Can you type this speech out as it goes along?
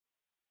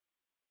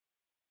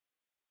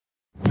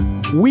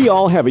We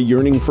all have a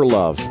yearning for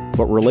love,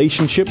 but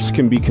relationships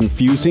can be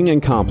confusing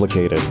and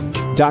complicated.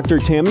 Dr.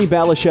 Tammi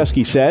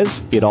Talks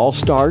says it all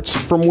starts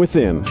from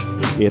within.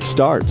 It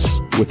starts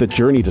with a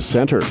journey to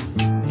center.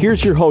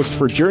 Here's your host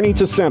for Journey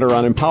to Center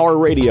on Empower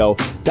Radio,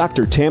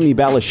 Dr. Tammi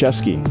Talks.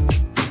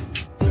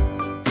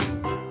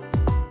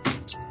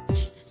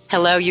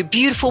 Hello, you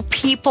beautiful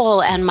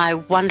people and my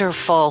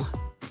wonderful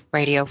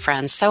radio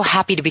friends. So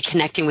happy to be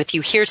connecting with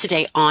you here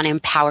today on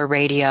Empower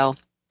Radio.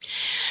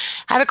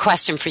 I have a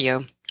question for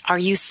you. Are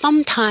you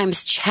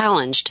sometimes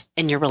challenged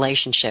in your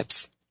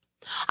relationships?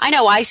 I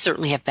know I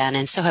certainly have been,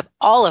 and so have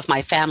all of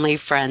my family,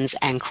 friends,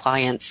 and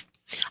clients.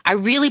 I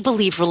really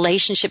believe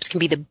relationships can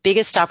be the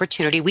biggest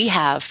opportunity we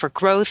have for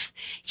growth,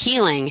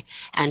 healing,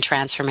 and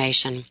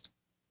transformation.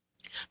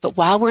 But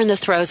while we're in the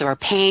throes of our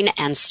pain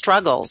and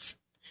struggles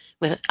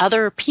with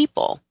other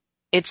people,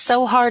 it's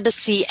so hard to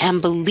see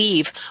and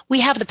believe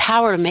we have the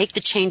power to make the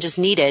changes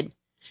needed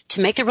to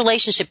make the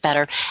relationship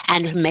better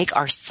and make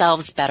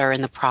ourselves better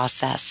in the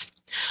process.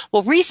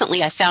 Well,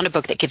 recently I found a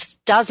book that gives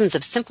dozens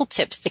of simple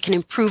tips that can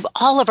improve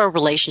all of our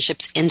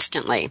relationships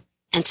instantly.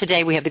 And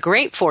today we have the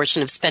great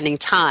fortune of spending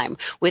time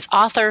with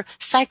author,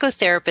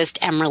 psychotherapist,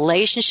 and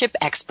relationship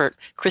expert,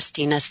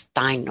 Christina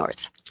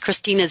Steinorth.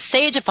 Christina's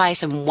sage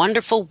advice and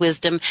wonderful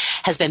wisdom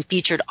has been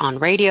featured on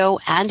radio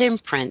and in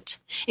print,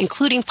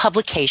 including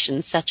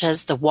publications such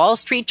as the Wall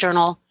Street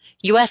Journal,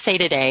 USA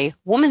Today,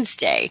 Woman's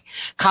Day,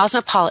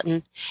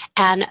 Cosmopolitan,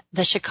 and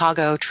the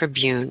Chicago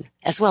Tribune,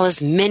 as well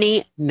as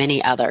many,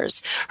 many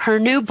others. Her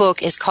new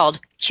book is called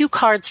Cue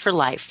Cards for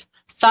Life,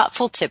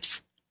 Thoughtful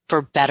Tips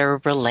for Better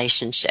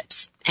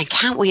Relationships. And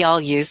can't we all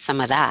use some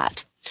of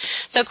that?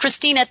 So,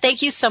 Christina,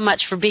 thank you so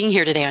much for being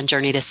here today on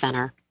Journey to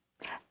Center.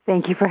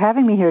 Thank you for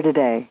having me here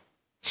today.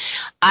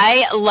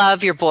 I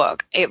love your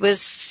book. It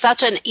was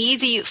such an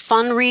easy,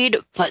 fun read,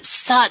 but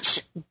such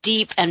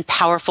deep and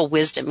powerful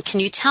wisdom. Can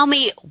you tell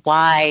me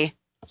why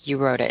you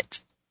wrote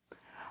it?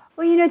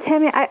 Well, you know,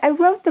 Tammi, I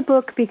wrote the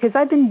book because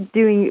I've been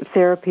doing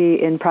therapy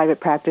in private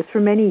practice for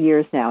many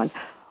years now. And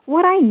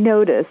what I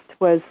noticed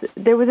was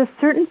there was a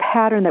certain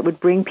pattern that would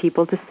bring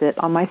people to sit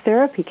on my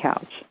therapy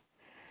couch.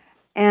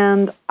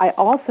 And I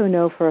also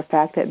know for a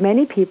fact that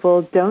many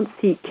people don't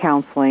seek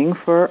counseling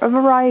for a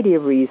variety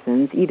of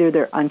reasons. Either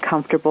they're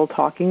uncomfortable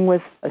talking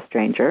with a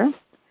stranger,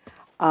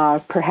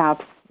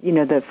 perhaps, you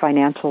know, the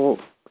financial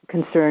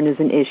concern is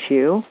an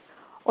issue,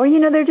 or, you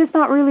know, they're just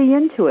not really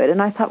into it.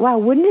 And I thought, wow,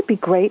 wouldn't it be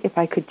great if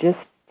I could just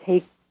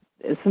take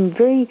some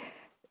very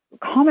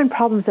common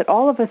problems that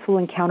all of us will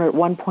encounter at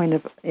one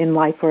point in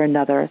life or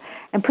another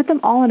and put them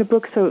all in a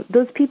book so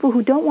those people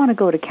who don't want to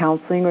go to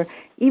counseling, or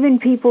even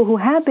people who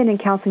have been in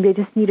counseling, they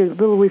just need a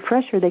little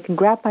refresher, they can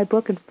grab my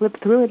book and flip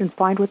through it and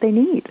find what they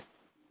need.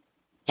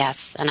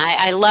 Yes, and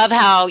I love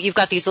how you've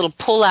got these little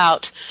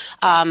pull-out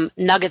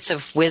nuggets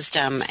of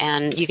wisdom,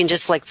 and you can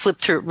just like flip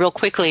through it real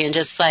quickly and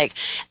just like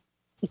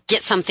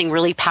get something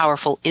really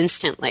powerful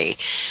instantly.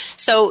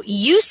 So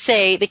you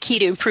say the key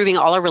to improving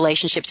all our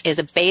relationships is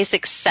a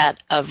basic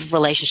set of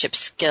relationship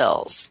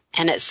skills.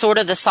 And it's sort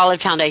of the solid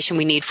foundation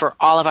we need for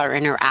all of our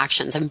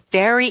interactions. I'm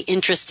very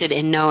interested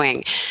in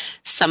knowing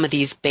some of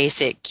these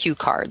basic cue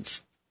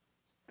cards.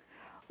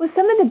 Well,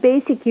 some of the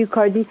basic cue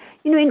cards, you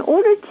know, in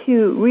order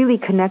to really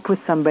connect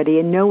with somebody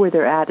and know where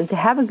they're at and to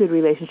have a good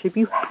relationship,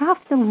 you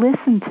have to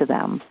listen to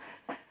them.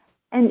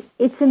 And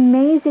it's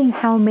amazing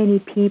how many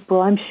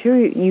people, I'm sure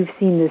you've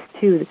seen this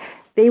too,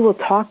 they will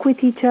talk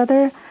with each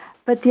other,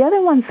 but the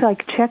other one's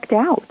like checked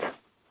out.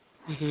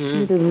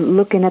 Mm-hmm. They're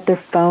looking at their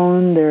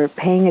phone, they're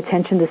paying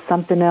attention to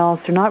something else,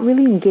 they're not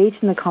really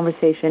engaged in the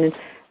conversation. And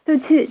so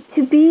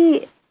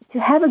to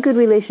have a good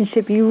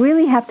relationship, you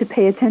really have to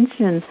pay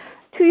attention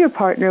to your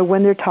partner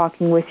when they're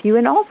talking with you,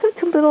 and also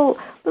to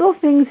little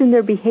things in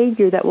their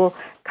behavior that will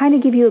kind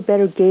of give you a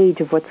better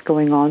gauge of what's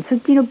going on. So,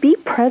 you know, be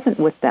present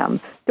with them.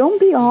 Don't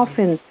be off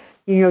in,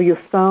 you know, your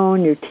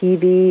phone, your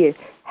TV.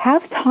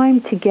 Have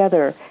time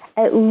together,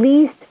 at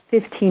least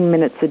 15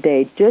 minutes a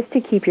day, just to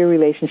keep your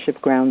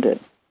relationship grounded.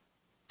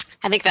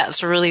 I think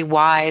that's really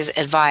wise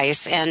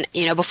advice. And,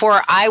 you know,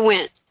 before I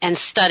went and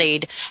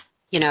studied,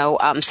 you know,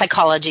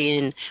 psychology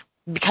and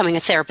becoming a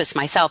therapist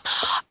myself,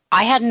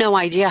 I had no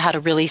idea how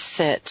to really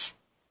sit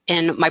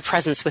in my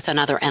presence with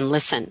another and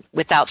listen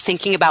without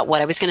thinking about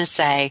what I was going to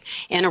say,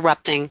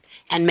 interrupting,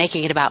 and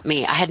making it about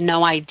me. I had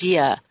no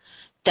idea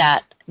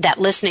that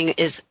listening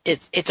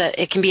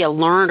it can be a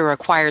learned or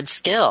acquired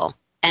skill,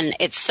 and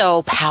it's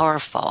so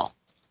powerful.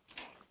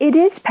 It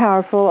is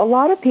powerful. A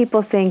lot of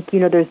people think, you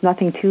know, there's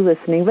nothing to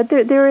listening, but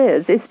there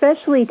is.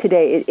 Especially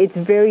today, it's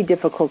very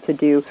difficult to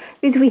do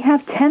because we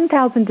have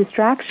 10,000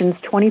 distractions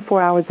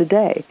 24 hours a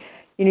day.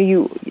 You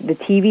know, the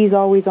TV's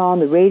always on,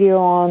 the radio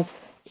on.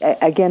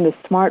 Again, the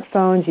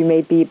smartphones, you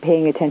may be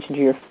paying attention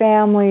to your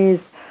families,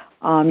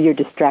 you're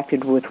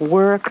distracted with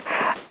work,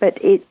 but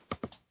it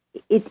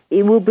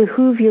will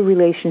behoove your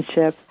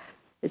relationship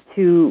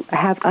to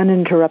have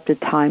uninterrupted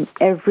time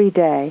every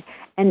day.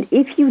 And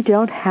if you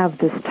don't have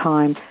this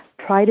time,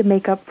 try to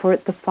make up for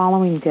it the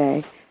following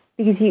day.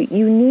 because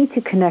you need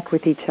to connect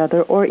with each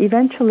other, or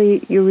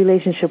eventually your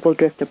relationship will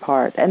drift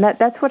apart. And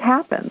that's what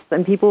happens.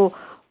 And people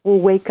will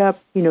wake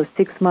up,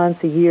 6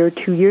 months, a year,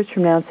 2 years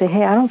from now and say,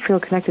 hey, I don't feel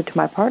connected to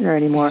my partner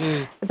anymore.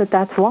 But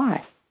that's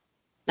why.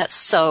 That's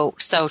so,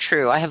 so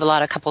true. I have a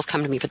lot of couples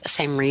come to me for the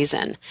same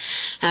reason.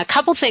 A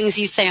couple things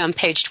you say on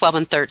page 12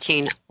 and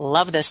 13.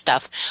 Love this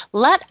stuff.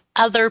 Let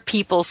other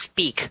people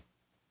speak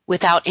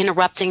without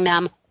interrupting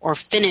them or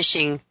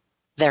finishing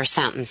their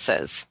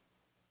sentences.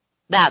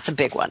 That's a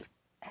big one.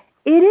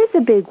 It is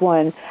a big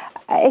one.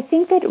 I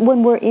think that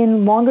when we're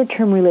in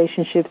longer-term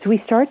relationships, we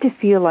start to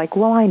feel like,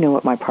 well, I know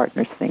what my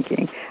partner's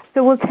thinking.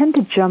 So we'll tend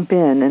to jump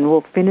in and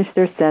we'll finish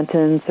their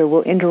sentence or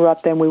we'll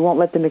interrupt them. We won't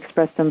let them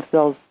express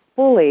themselves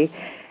fully.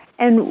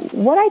 And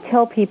what I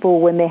tell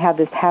people when they have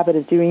this habit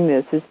of doing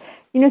this is,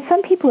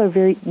 some people are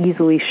very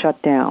easily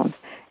shut down.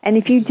 And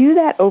if you do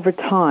that over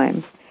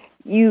time,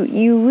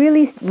 you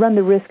really run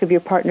the risk of your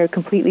partner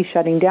completely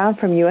shutting down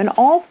from you. And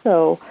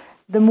also,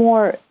 the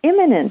more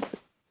imminent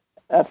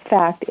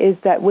fact is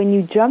that when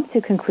you jump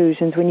to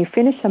conclusions, when you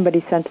finish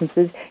somebody's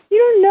sentences, you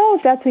don't know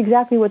if that's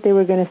exactly what they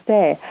were going to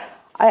say.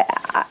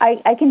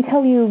 I can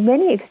tell you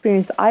many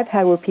experiences I've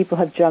had where people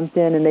have jumped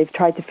in and they've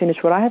tried to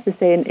finish what I have to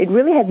say, and it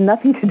really had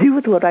nothing to do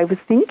with what I was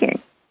thinking.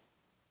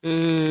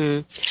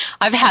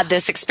 I've had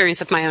this experience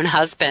with my own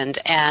husband,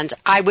 and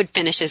I would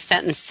finish his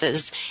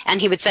sentences,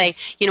 and he would say,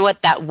 you know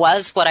what, that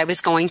was what I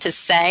was going to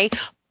say,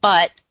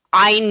 but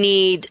I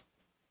need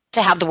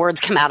to have the words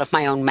come out of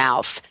my own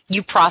mouth.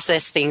 You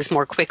process things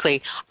more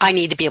quickly. I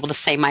need to be able to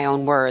say my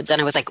own words.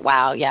 And I was like,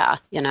 wow, yeah,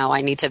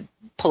 I need to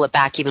pull it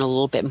back even a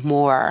little bit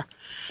more.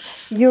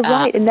 You're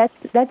right, and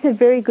that's a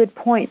very good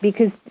point,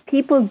 because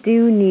people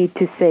do need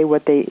to say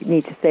what they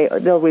need to say.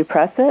 They'll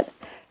repress it.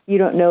 You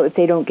don't know if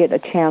they don't get a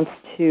chance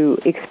to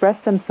express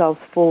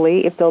themselves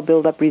fully, if they'll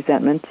build up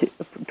resentment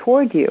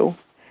toward you.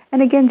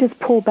 And again, just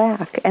pull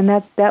back, and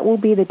that will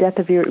be the death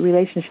of your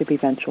relationship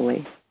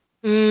eventually.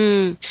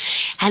 And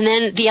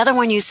then the other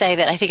one you say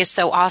that I think is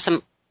so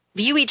awesome,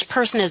 view each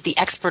person as the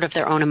expert of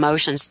their own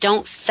emotions.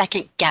 Don't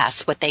second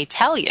guess what they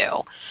tell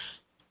you.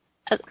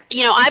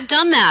 I've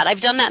done that.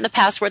 I've done that in the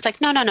past where it's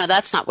like, no,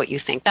 that's not what you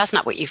think. That's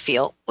not what you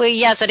feel. Well,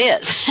 yes, it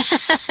is.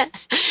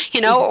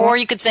 Or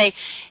you could say,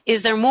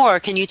 is there more?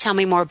 Can you tell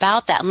me more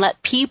about that? And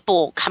let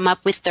people come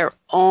up with their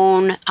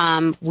own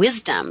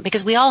wisdom,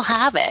 because we all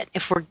have it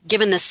if we're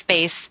given the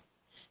space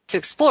to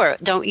explore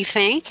it, don't you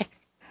think?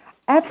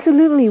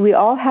 Absolutely. We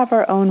all have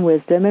our own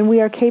wisdom, and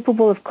we are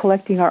capable of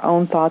collecting our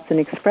own thoughts and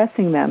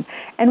expressing them.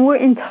 And we're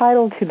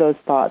entitled to those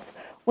thoughts.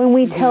 When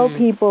we tell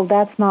people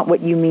that's not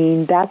what you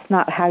mean, that's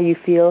not how you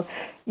feel,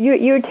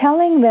 you're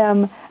telling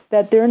them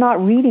that they're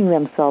not reading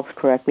themselves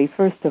correctly,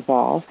 first of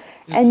all,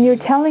 and you're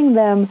telling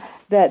them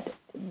that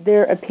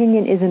their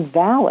opinion isn't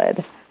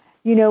valid.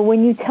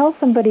 When you tell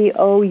somebody,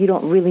 oh, you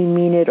don't really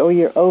mean it, or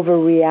you're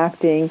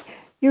overreacting,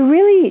 you're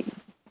really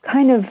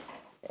kind of,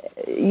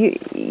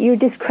 you're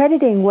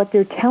discrediting what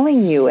they're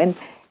telling you. And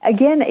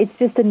again, it's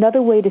just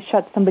another way to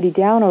shut somebody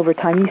down over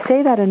time. You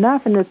say that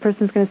enough, and the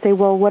person's going to say,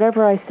 well,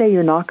 whatever I say,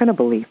 you're not going to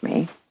believe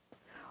me.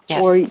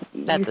 Yes, or you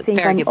that's think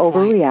a very I'm good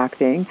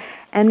overreacting,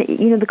 and,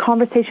 the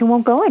conversation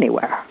won't go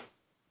anywhere.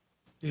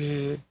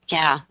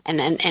 Yeah, and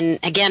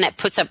again, it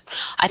puts up,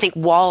 I think,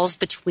 walls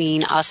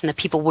between us and the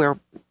people we're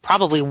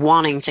probably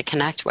wanting to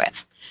connect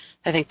with.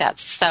 I think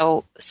that's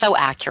so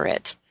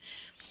accurate.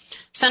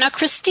 So now,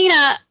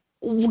 Christina,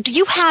 do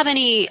you have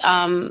any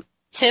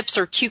tips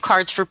or cue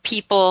cards for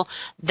people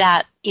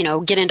that,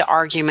 get into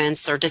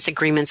arguments or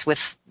disagreements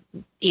with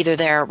either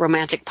their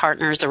romantic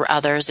partners or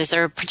others? Is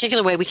there a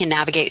particular way we can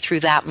navigate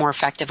through that more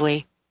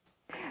effectively?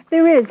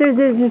 There is.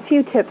 There's a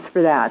few tips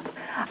for that.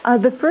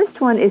 The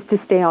first one is to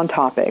stay on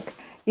topic.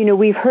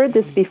 We've heard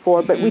this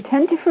before, but we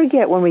tend to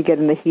forget when we get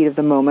in the heat of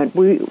the moment.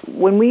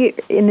 When we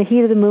in the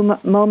heat of the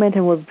moment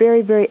and we're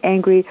very, very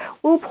angry,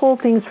 we'll pull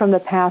things from the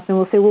past and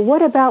we'll say, well,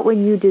 what about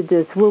when you did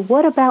this? Well,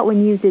 what about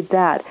when you did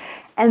that?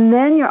 And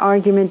then your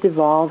argument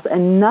devolves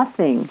and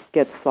nothing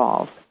gets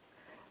solved.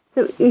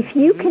 So if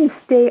you can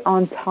stay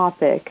on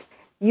topic,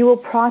 you will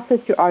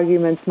process your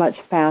arguments much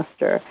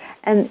faster.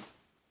 And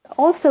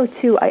also,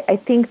 too, I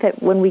think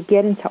that when we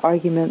get into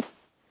arguments,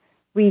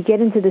 we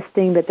get into this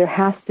thing that there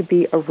has to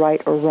be a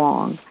right or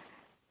wrong.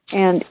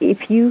 And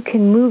if you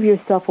can move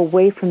yourself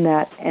away from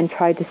that and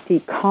try to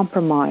seek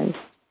compromise,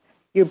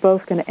 you're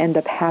both going to end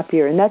up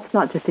happier. And that's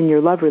not just in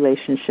your love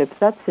relationships.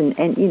 That's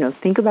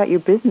think about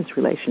your business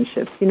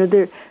relationships.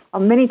 There are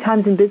many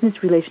times in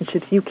business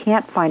relationships you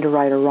can't find a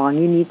right or wrong.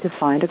 You need to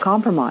find a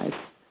compromise.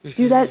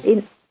 Do that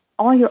in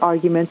all your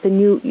arguments, and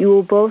you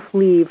will both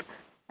leave,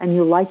 and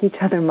you'll like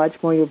each other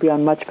much more. You'll be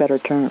on much better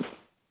terms.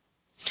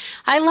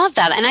 I love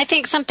that. And I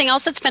think something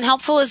else that's been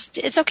helpful is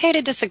it's okay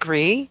to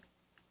disagree.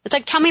 It's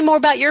like, tell me more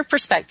about your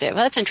perspective.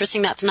 Well, that's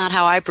interesting. That's not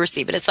how I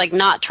perceive it. It's like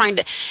not trying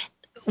to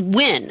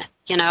win.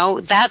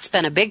 That's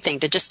been a big thing,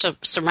 to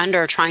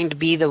surrender, trying to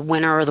be the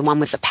winner or the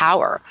one with the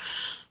power.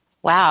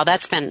 Wow,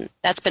 that's been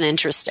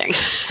interesting.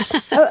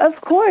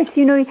 Of course,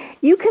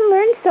 you can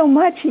learn so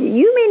much.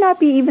 You may not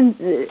be even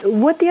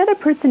what the other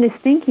person is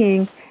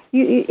thinking.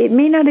 it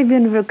may not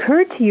even have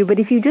occurred to you, but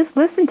if you just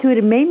listen to it,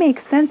 it may make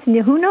sense. And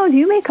who knows,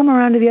 you may come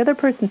around to the other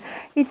person.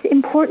 It's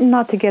important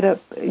not to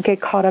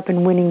get caught up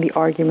in winning the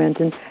argument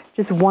and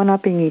just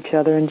one-upping each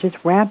other and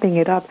just ramping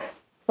it up.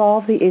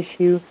 Solve the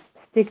issue,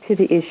 stick to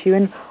the issue.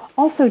 And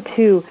also,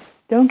 too,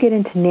 don't get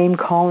into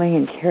name-calling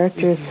and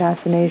character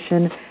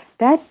assassination.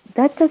 That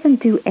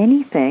doesn't do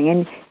anything.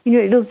 And,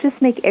 it'll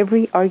just make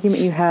every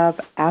argument you have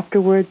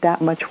afterward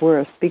that much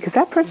worse, because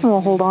that person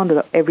will hold on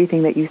to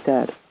everything that you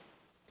said.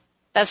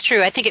 That's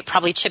true. I think it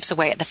probably chips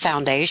away at the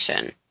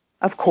foundation.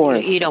 Of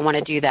course. You don't want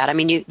to do that. I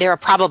mean, there are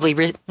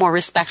probably more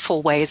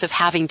respectful ways of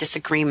having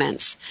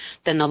disagreements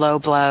than the low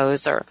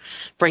blows or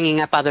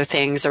bringing up other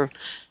things or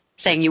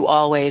saying you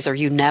always or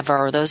you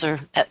never.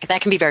 That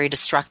can be very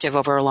destructive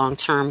over a long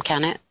term,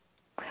 can it?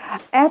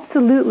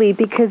 Absolutely,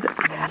 because,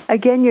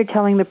 again, you're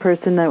telling the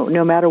person that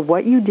no matter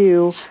what you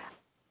do,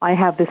 I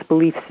have this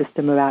belief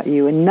system about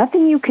you, and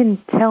nothing you can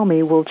tell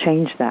me will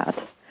change that.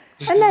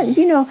 And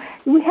that,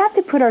 we have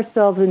to put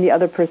ourselves in the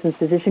other person's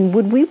position.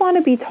 Would we want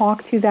to be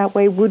talked to that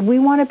way? Would we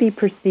want to be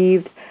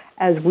perceived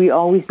as we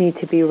always need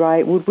to be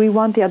right? Would we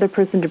want the other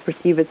person to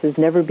perceive us as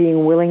never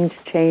being willing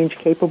to change,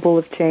 capable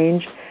of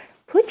change?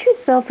 Put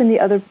yourself in the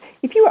other.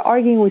 If you were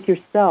arguing with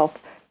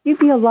yourself, you'd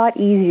be a lot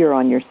easier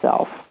on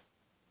yourself.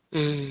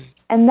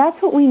 And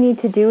that's what we need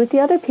to do with the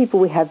other people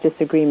we have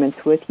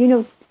disagreements with.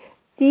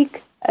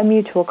 Seek a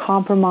mutual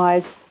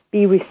compromise,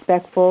 be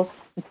respectful,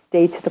 and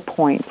stay to the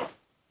point.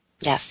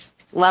 Yes.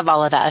 Love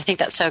all of that. I think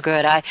that's so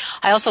good. I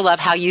also love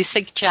how you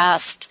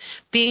suggest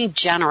being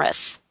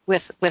generous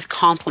with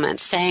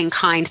compliments, saying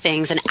kind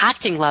things, and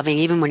acting loving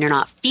even when you're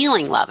not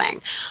feeling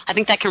loving. I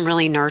think that can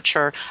really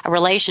nurture a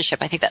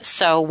relationship. I think that's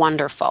so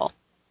wonderful.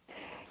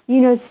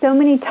 So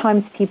many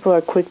times people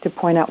are quick to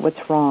point out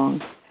what's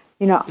wrong.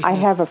 I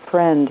have a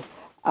friend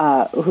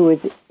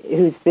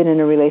who's been in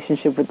a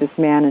relationship with this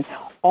man, and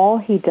all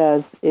he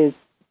does is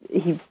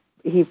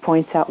he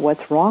points out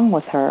what's wrong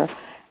with her.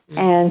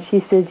 And she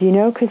says,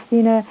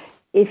 Christina,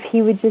 if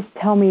he would just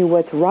tell me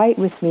what's right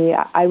with me,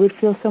 I would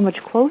feel so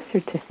much closer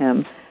to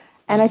him.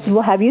 And I said,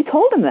 well, have you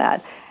told him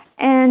that?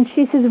 And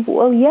she says,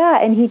 well, yeah.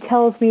 And he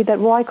tells me that,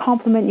 well, I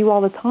compliment you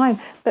all the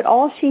time. But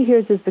all she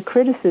hears is the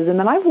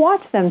criticism. And I've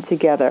watched them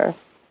together.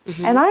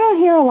 And I don't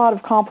hear a lot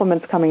of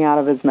compliments coming out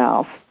of his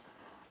mouth.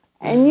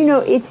 And,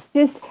 it's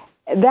just,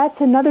 that's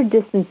another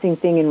distancing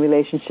thing in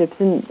relationships.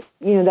 And,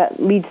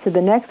 that leads to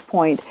the next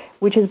point,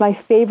 which is my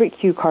favorite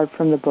cue card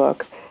from the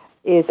book,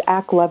 is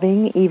act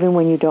loving even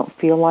when you don't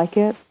feel like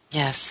it.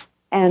 Yes.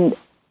 And,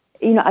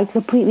 I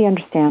completely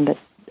understand that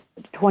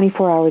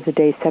 24 hours a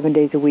day, 7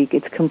 days a week,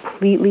 it's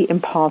completely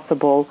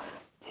impossible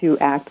to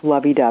act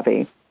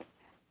lovey-dovey.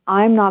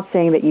 I'm not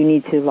saying that you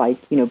need to,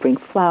 bring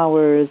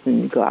flowers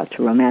and go out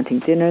to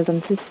romantic dinners.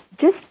 I'm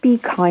just be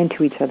kind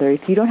to each other.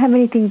 If you don't have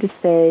anything to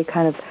say,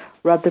 kind of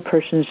rub the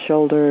person's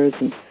shoulders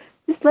and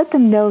just let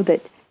them know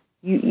that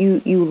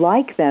you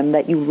like them,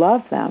 that you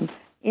love them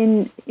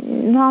in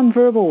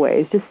nonverbal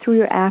ways, just through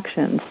your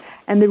actions.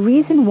 And the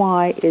reason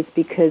why is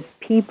because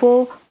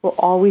people will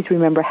always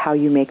remember how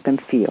you make them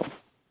feel.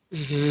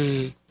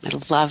 I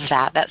love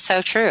that. That's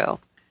so true.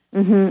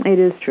 It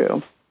is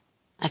true.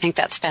 I think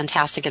that's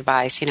fantastic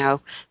advice.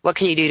 What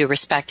can you do to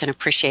respect and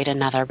appreciate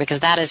another? Because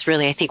that is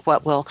really, I think,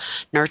 what will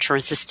nurture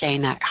and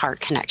sustain that heart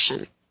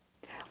connection.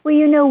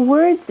 Well,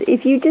 words,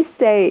 if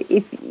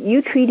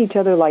you treat each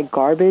other like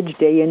garbage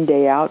day in,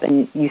 day out,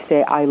 and you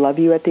say, I love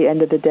you at the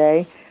end of the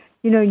day,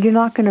 you're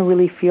not going to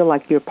really feel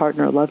like your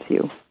partner loves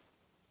you.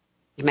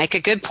 You make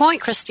a good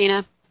point,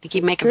 Christina. I think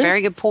you make a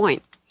very good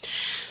point.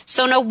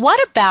 So now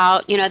what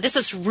about, this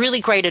is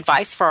really great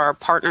advice for our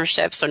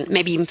partnerships or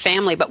maybe even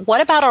family, but what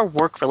about our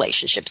work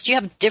relationships? Do you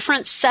have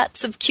different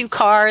sets of cue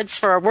cards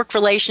for our work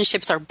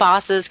relationships, our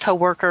bosses,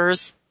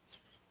 coworkers?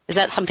 Is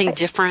that something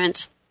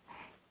different?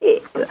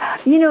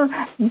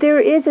 There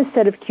is a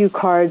set of cue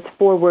cards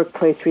for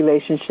workplace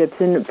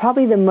relationships, and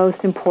probably the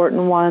most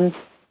important one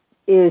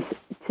is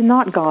to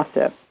not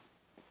gossip.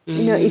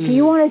 If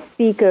you want to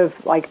speak of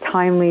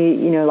timely,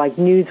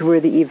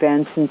 newsworthy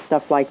events and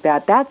stuff like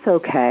that, that's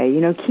okay.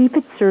 Keep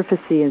it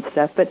surfacey and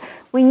stuff. But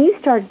when you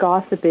start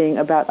gossiping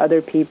about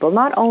other people,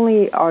 not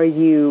only are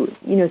you,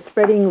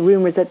 spreading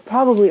rumors that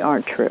probably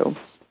aren't true,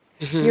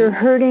 you're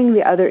hurting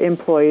the other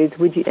employees.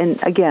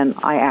 And again,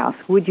 I ask,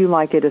 would you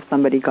like it if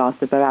somebody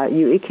gossiped about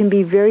you? It can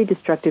be very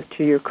destructive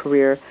to your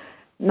career.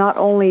 Not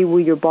only will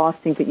your boss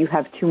think that you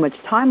have too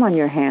much time on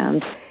your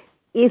hands,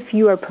 if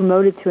you are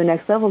promoted to a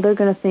next level, they're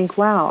going to think,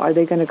 wow, are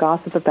they going to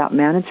gossip about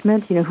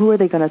management? Who are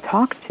they going to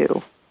talk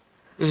to?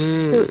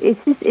 So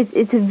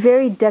it's a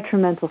very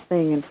detrimental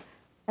thing. And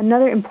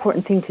another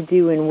important thing to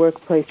do in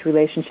workplace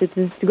relationships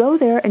is to go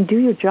there and do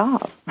your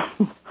job.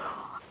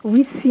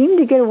 We seem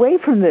to get away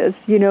from this,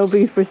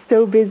 because we're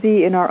so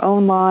busy in our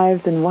own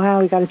lives and,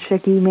 wow, we got to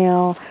check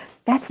email.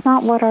 That's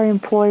not what our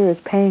employer is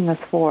paying us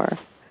for.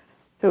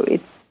 So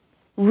it's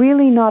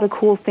really not a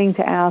cool thing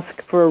to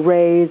ask for a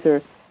raise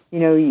or,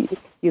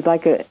 you'd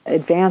like an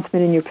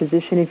advancement in your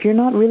position if you're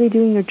not really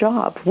doing your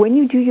job. When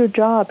you do your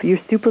job, your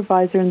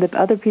supervisor and the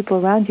other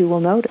people around you will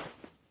notice.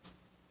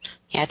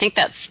 Yeah, I think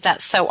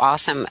that's so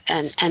awesome.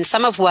 And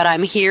some of what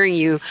I'm hearing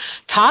you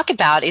talk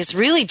about is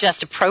really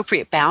just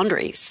appropriate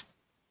boundaries.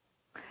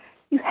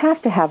 You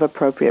have to have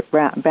appropriate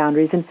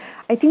boundaries, and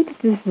I think that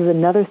this is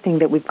another thing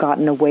that we've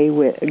gotten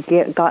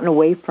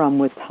away from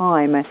with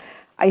time.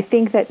 I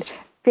think that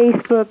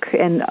Facebook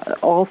and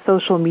all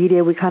social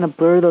media, we kind of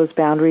blur those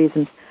boundaries,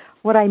 and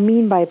what I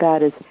mean by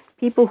that is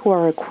people who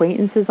are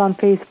acquaintances on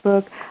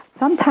Facebook,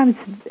 sometimes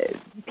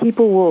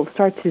people will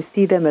start to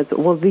see them as,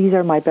 well, these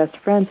are my best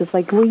friends. It's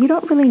like, well, you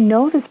don't really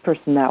know this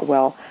person that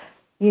well.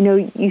 You know,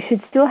 you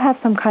should still have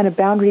some kind of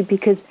boundary,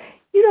 because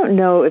you don't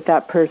know if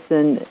that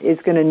person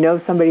is going to know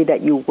somebody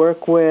that you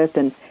work with.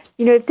 And,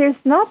 you know, if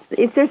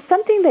there's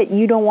something that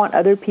you don't want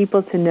other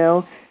people to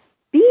know,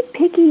 be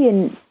picky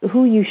in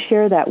who you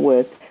share that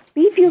with.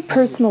 Leave your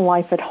personal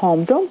life at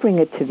home. Don't bring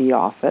it to the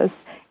office.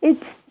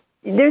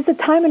 There's a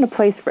time and a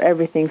place for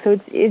everything. So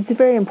it's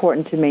very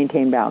important to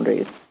maintain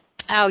boundaries.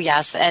 Oh,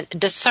 yes. And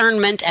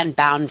discernment and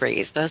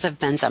boundaries. Those have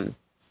been some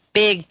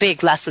big,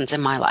 big lessons in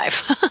my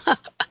life.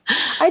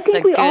 I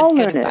think we all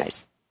learn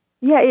it.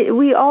 Yeah,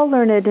 we all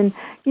learn it. And,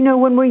 you know,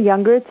 when we're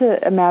younger, it's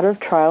a matter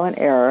of trial and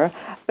error.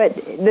 But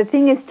the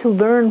thing is to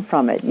learn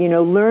from it. You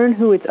know, learn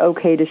who it's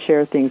okay to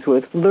share things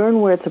with.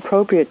 Learn where it's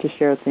appropriate to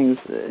share things.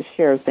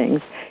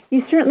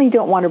 You certainly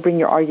don't want to bring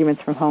your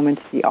arguments from home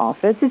into the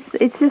office.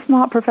 It's just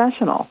not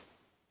professional.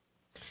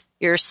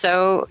 You're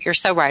so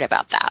right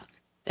about that.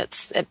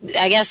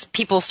 I guess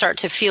people start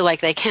to feel like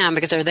they can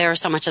because they're there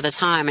so much of the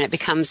time, and it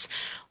becomes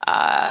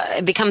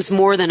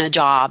more than a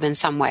job in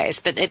some ways.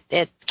 But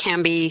it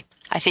can be,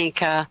 I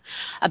think, a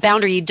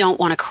boundary you don't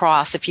want to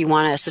cross if you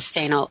want to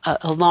sustain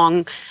a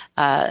long,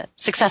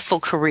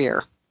 successful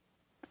career.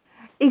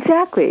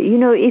 Exactly. You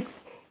know, if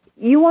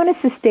you want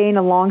to sustain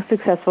a long,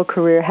 successful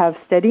career, have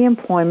steady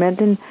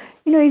employment, and,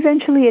 you know,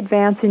 eventually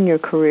advance in your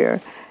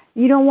career,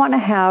 you don't want to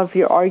have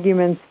your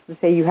arguments,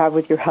 say you have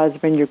with your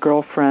husband, your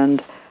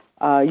girlfriend,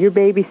 your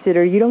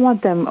babysitter. You don't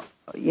want them,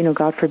 you know,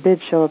 God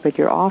forbid, show up at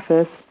your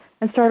office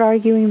and start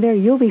arguing there.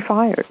 You'll be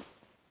fired.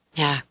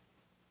 Yeah.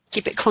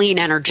 Keep it clean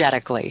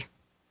energetically.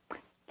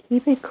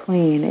 Keep it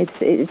clean.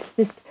 It's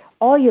just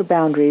all your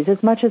boundaries,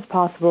 as much as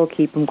possible,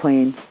 keep them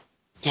clean.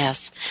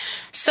 Yes.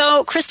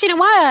 So, Christina,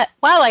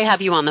 while I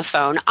have you on the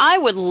phone, I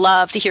would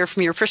love to hear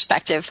from your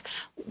perspective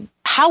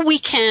how we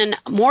can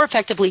more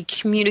effectively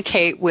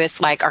communicate with,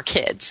 like, our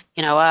kids.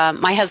 You know,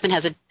 my husband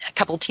has a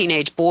couple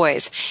teenage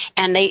boys,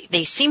 and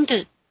they seem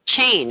to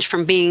change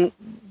from being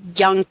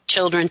young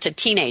children to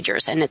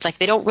teenagers, and it's like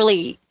they don't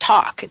really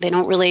talk, they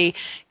don't really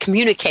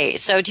communicate.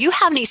 So do you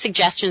have any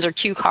suggestions or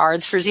cue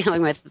cards for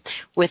dealing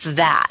with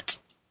that?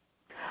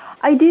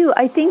 I do.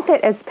 I think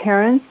that as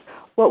parents,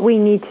 what we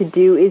need to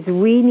do is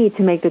we need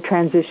to make the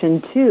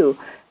transition too,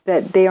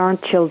 that they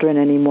aren't children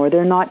anymore.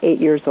 They're not 8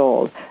 years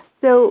old.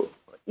 So,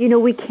 you know,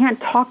 we can't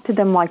talk to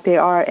them like they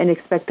are and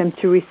expect them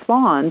to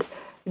respond.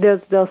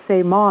 They'll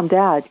say, Mom,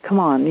 Dad, come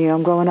on, you know,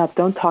 I'm growing up.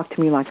 Don't talk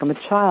to me like I'm a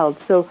child.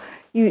 So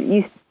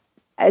you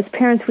as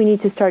parents, we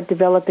need to start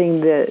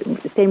developing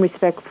the same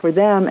respect for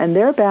them and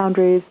their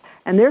boundaries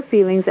and their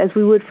feelings as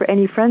we would for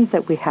any friends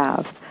that we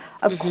have.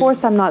 Of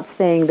course, I'm not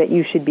saying that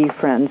you should be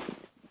friends.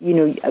 You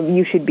know,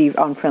 you should be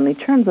on friendly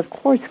terms, of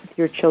course, with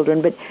your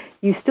children, but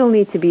you still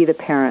need to be the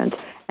parent.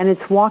 And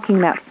it's walking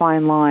that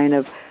fine line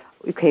of,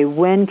 okay,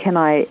 when can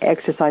I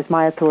exercise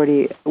my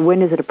authority?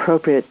 When is it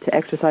appropriate to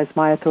exercise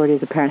my authority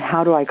as a parent?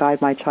 How do I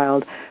guide my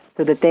child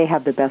so that they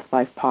have the best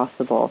life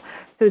possible?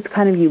 So it's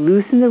kind of, you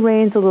loosen the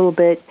reins a little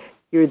bit.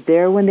 You're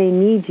there when they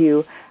need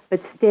you,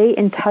 but stay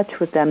in touch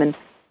with them, and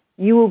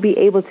you will be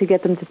able to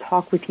get them to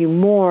talk with you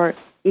more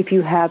if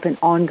you have an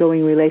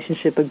ongoing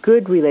relationship, a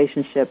good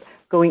relationship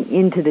going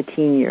into the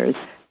teen years.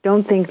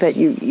 Don't think that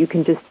you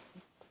can just,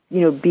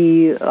 you know,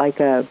 be like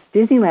a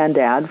Disneyland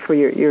dad for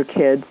your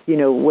kids, you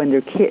know, when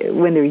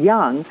they're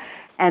young,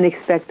 and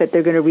expect that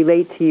they're going to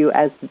relate to you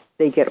as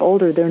they get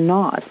older. They're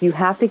not. You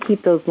have to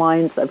keep those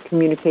lines of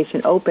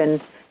communication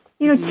open.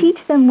 You know,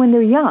 teach them when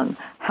they're young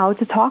how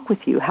to talk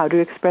with you, how to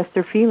express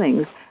their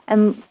feelings,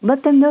 and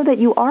let them know that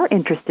you are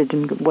interested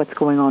in what's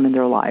going on in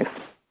their life.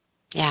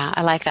 Yeah,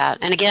 I like that.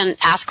 And again,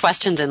 ask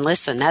questions and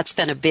listen. That's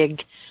been a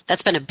big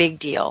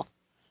deal.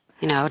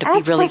 You know, to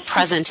be really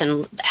present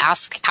and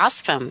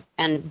ask them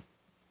and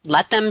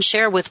let them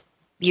share with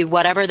you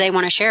whatever they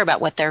want to share about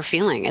what they're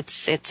feeling.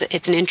 It's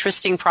an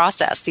interesting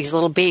process. These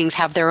little beings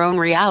have their own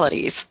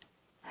realities.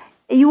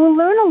 You will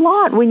learn a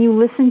lot when you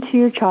listen to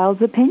your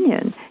child's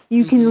opinion.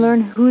 You can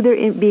learn who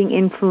they're being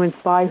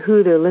influenced by,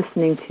 who they're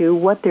listening to,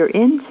 what they're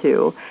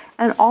into,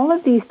 and all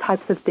of these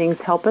types of things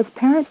help us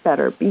parent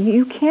better.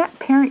 You can't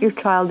parent your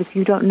child if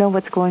you don't know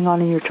what's going on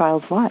in your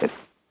child's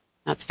life.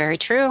 That's very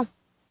true.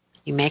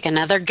 You make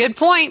another good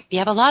point. You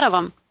have a lot of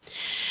them.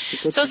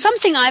 So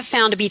something I've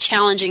found to be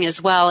challenging as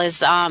well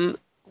is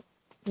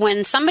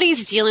when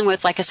somebody's dealing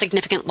with like a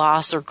significant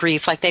loss or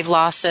grief, like they've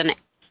lost an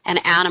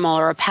animal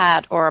or a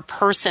pet or a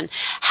person,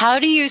 how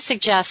do you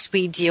suggest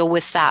we deal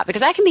with that?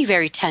 Because that can be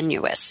very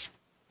tenuous.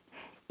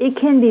 It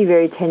can be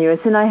very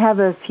tenuous, and I have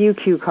a few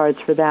cue cards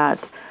for that.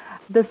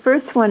 The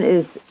first one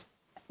is,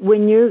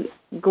 when you're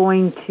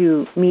going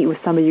to meet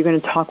with somebody, you're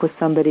going to talk with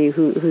somebody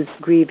who's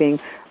grieving,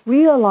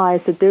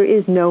 realize that there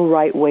is no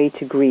right way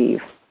to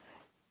grieve.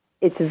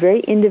 It's a very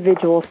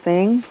individual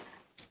thing.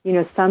 You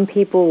know, some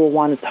people will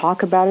want to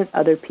talk about it,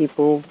 other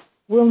people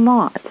will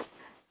not.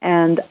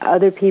 And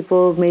other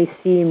people may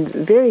seem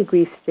very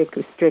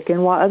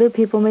grief-stricken, while other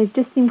people may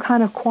just seem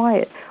kind of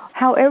quiet.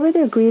 However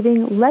they're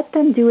grieving, let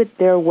them do it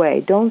their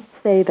way. Don't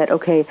say that,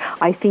 okay,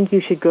 I think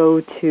you should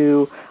go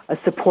to a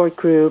support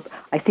group.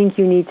 I think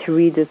you need to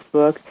read this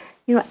book.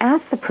 You know,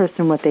 ask the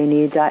person what they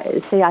need.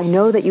 Say, I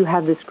know that you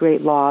have this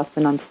great loss,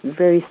 and I'm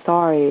very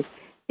sorry.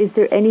 Is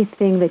there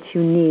anything that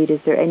you need?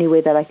 Is there any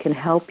way that I can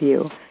help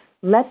you?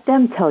 Let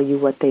them tell you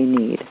what they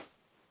need.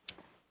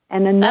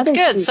 And another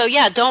That's good. So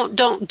yeah,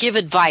 don't give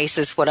advice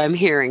is what I'm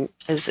hearing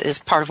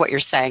is part of what you're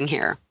saying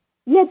here.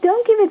 Yeah,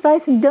 don't give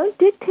advice and don't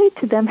dictate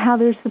to them how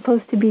they're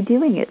supposed to be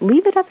doing it.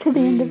 Leave it up to the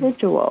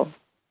individual.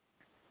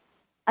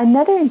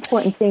 Another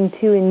important thing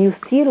too, and you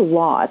see it a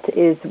lot,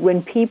 is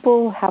when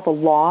people have a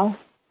loss,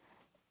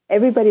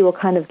 everybody will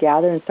kind of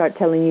gather and start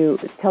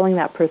telling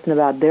that person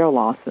about their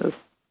losses.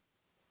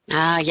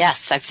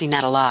 Yes, I've seen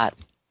that a lot.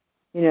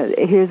 You know,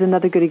 here's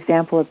another good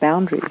example of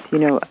boundaries. You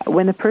know,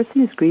 when the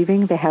person is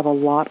grieving, they have a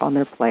lot on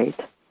their plate.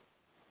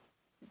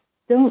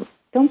 Don't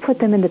put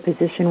them in the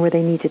position where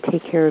they need to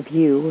take care of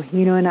you.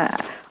 You know, and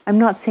I'm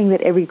not saying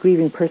that every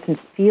grieving person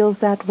feels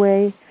that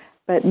way,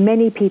 but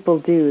many people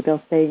do.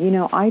 They'll say, you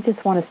know, I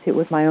just want to sit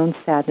with my own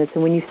sadness.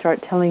 And when you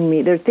start telling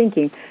me, they're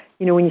thinking,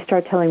 you know, when you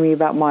start telling me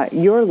about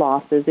your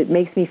losses, it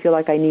makes me feel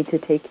like I need to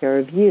take care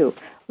of you.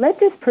 Let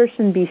this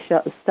person be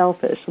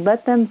selfish.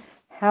 Let them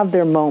have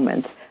their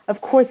moment. Of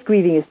course,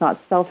 grieving is not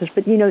selfish,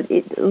 but, you know,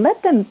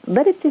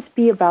 let it just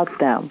be about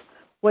them,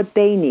 what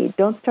they need.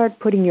 Don't start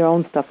putting your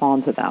own stuff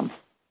onto them.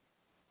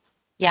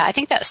 Yeah, I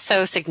think that's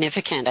so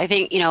significant. I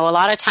think, you know, a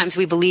lot of times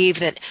we believe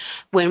that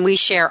when we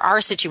share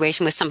our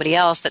situation with somebody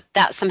else,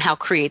 that somehow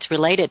creates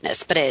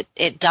relatedness, but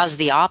it does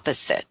the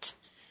opposite.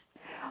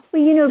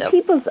 Well, you know,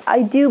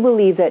 I do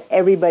believe that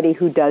everybody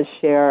who does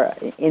share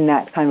in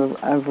that kind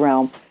of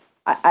realm,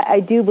 I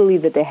do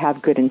believe that they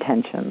have good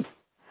intentions.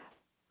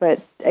 But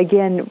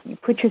again,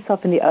 put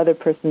yourself in the other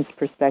person's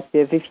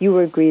perspective. If you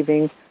were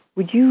grieving,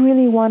 would you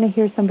really want to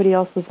hear somebody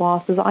else's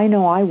losses? I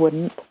know I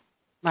wouldn't.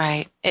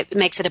 Right. It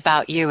makes it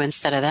about you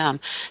instead of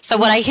them. So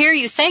what I hear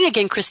you saying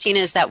again, Christina,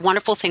 is that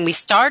wonderful thing we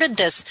started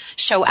this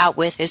show out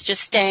with is just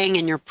staying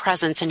in your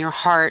presence, in your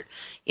heart,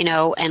 you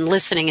know, and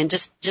listening and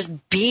just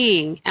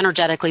being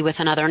energetically with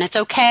another. And it's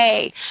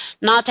okay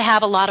not to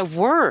have a lot of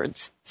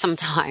words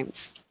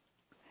sometimes.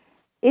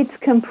 It's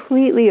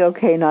completely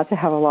okay not to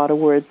have a lot of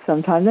words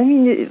sometimes. I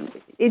mean,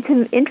 it's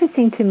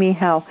interesting to me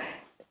how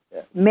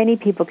many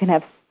people can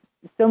have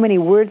so many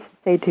words to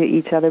say to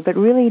each other, but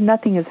really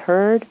nothing is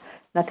heard,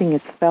 nothing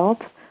is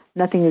felt,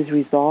 nothing is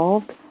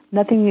resolved,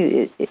 nothing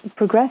it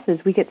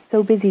progresses. We get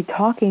so busy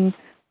talking,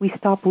 we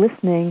stop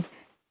listening,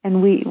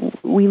 and we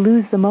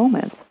lose the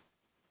moment.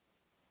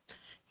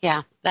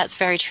 Yeah, that's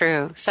very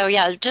true. So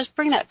yeah, just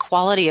bring that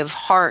quality of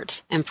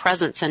heart and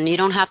presence, and you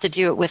don't have to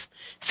do it with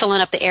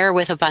filling up the air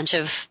with a bunch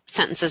of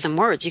sentences and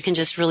words. You can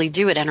just really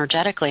do it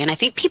energetically. And I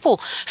think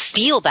people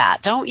feel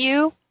that, don't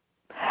you?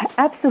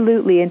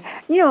 Absolutely. And,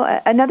 you know,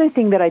 another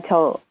thing that I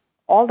tell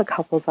all the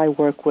couples I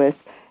work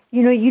with,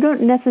 you know, you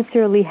don't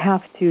necessarily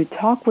have to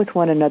talk with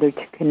one another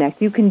to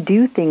connect. You can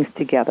do things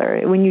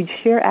together. When you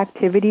share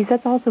activities,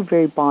 that's also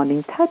very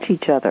bonding. Touch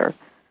each other.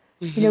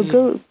 You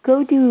know,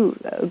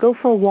 go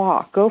for a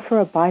walk, go for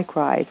a bike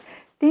ride,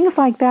 things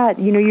like that.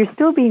 You know, you're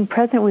still being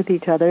present with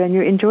each other and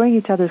you're enjoying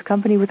each other's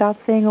company without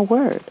saying a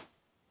word.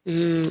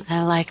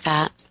 I like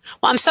that.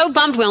 Well, I'm so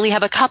bummed we only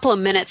have a couple of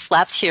minutes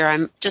left here.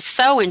 I'm just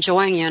so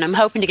enjoying you, and I'm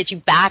hoping to get you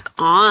back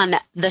on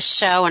the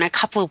show in a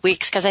couple of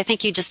weeks because I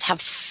think you just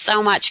have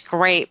so much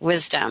great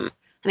wisdom.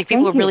 I think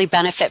people will really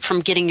benefit from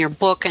getting your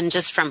book and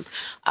just from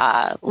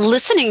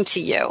listening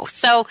to you.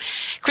 So,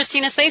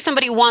 Christina, say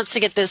somebody wants to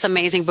get this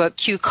amazing book,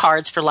 Cue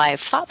Cards for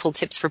Life, Thoughtful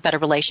Tips for Better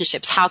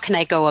Relationships. How can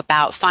they go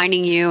about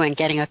finding you and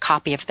getting a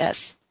copy of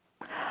this?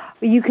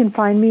 You can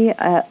find me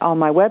on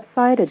my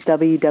website at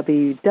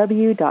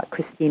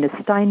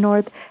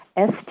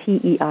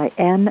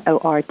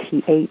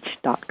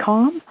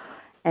www.ChristinaSteinorth.com.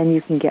 And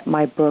you can get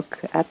my book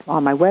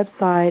on my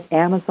website,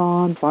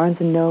 Amazon, Barnes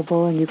 &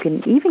 Noble, and you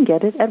can even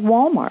get it at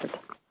Walmart.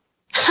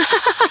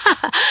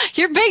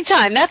 You're big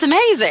time. That's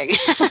amazing.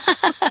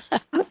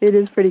 It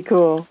is pretty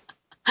cool.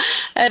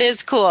 That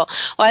is cool.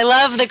 Well, I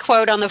love the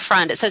quote on the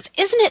front. It says,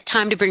 "Isn't it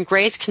time to bring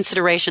grace,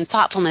 consideration,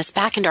 thoughtfulness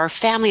back into our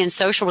family and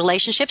social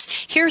relationships?"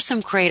 Here's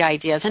some great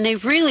ideas, and they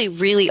really,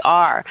 really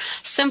are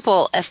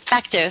simple,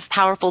 effective,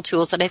 powerful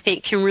tools that I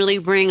think can really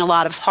bring a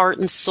lot of heart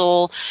and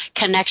soul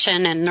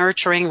connection and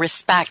nurturing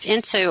respect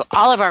into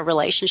all of our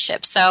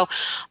relationships. So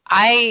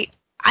I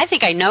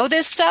think I know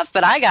this stuff,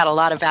 but I got a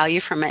lot of value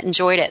from it,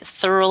 enjoyed it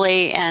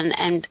thoroughly,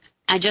 and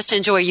I just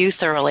enjoy you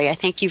thoroughly. I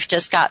think you've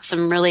just got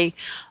some really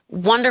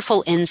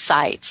wonderful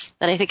insights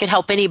that I think could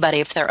help anybody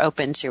if they're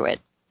open to it.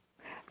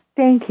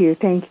 Thank you.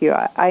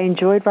 I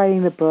enjoyed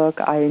writing the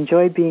book. I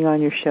enjoyed being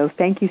on your show.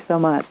 Thank you so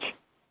much.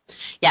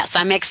 Yes,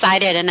 I'm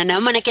excited. And I know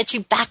I'm going to get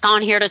you back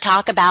on here to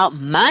talk about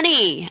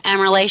money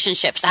and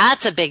relationships.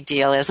 That's a big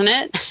deal, isn't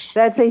it?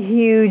 That's a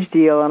huge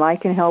deal, and I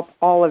can help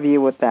all of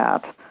you with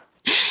that.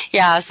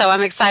 Yeah, so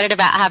I'm excited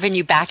about having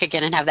you back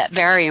again and have that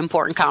very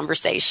important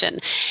conversation.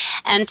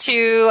 And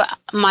to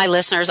my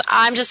listeners,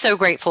 I'm just so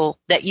grateful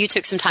that you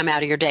took some time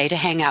out of your day to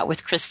hang out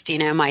with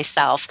Christina and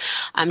myself.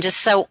 I'm just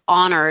so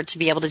honored to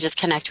be able to just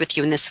connect with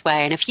you in this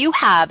way. And if you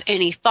have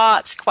any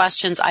thoughts,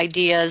 questions,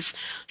 ideas,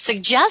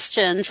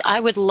 suggestions, I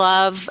would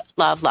love,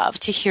 love, love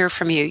to hear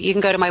from you. You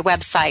can go to my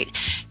website,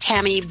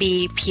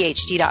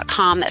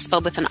 TammiBPhD.com. That's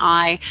spelled with an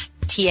I.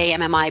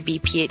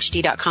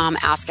 TAMMIBPhD.com.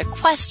 Ask a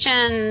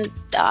question,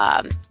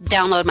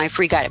 download my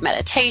free guided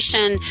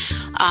meditation.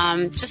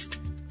 Just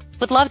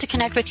would love to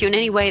connect with you in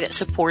any way that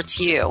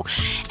supports you.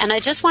 And I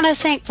just want to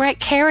thank Brett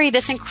Carey.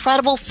 This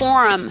incredible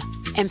forum,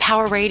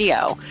 Empower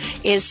Radio,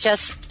 is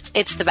just,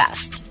 it's the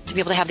best to be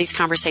able to have these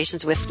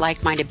conversations with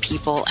like-minded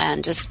people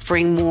and just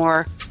bring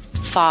more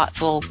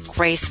thoughtful,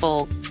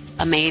 graceful,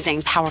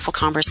 amazing, powerful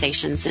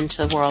conversations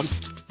into the world.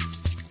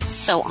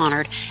 So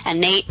honored.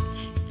 And Nate,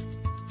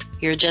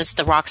 you're just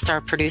the rock star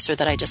producer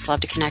that I just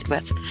love to connect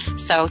with.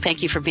 So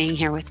thank you for being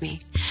here with me.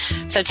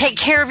 So take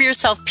care of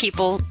yourself,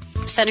 people.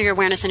 Center your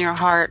awareness in your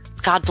heart.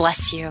 God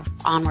bless you.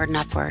 Onward and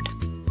upward.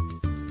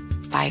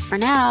 Bye for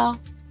now.